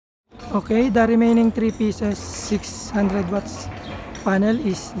Okay, the remaining 3 pieces 600 watts panel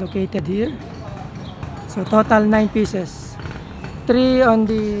is located here. So total 9 pieces. 3 on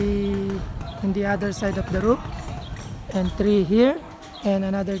the other side of the roof, and 3 here, and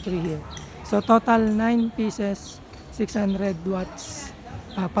another 3 here. So total 9 pieces 600 watts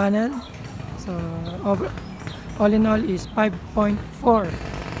panel. So all in all is 5.4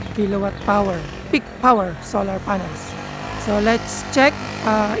 kilowatt power, peak power solar panels. So let's check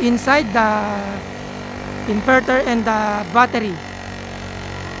inside the inverter and the battery.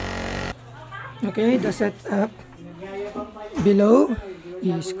 Okay, the setup below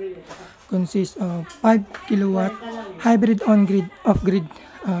is consists of 5 kilowatt hybrid on-grid off-grid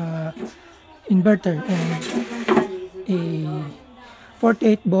inverter and a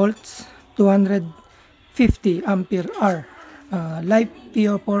 48 volts 250 ampere hour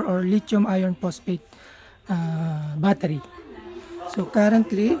LiFePO4 or lithium iron phosphate battery. So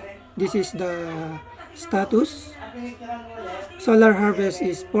currently this is the status. Solar harvest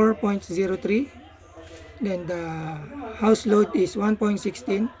is 4.03, then the house load is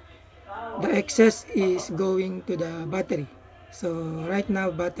 1.16. The excess is going to the battery. So right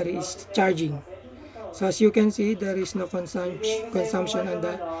now battery is charging. So as you can see, there is no consumption on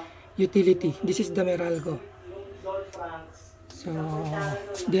the utility. This is the Meralco. So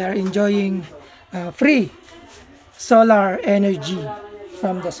they are enjoying free solar energy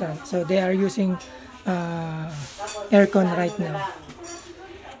from the sun. So they are using aircon right now.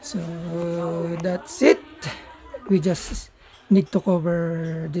 So that's it. We just need to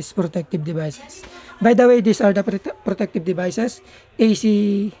cover these protective devices. By the way, these are the protective devices.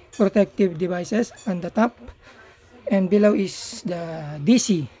 AC protective devices on the top, and below is the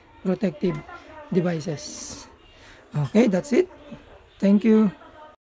DC protective devices. Okay, that's it. Thank you.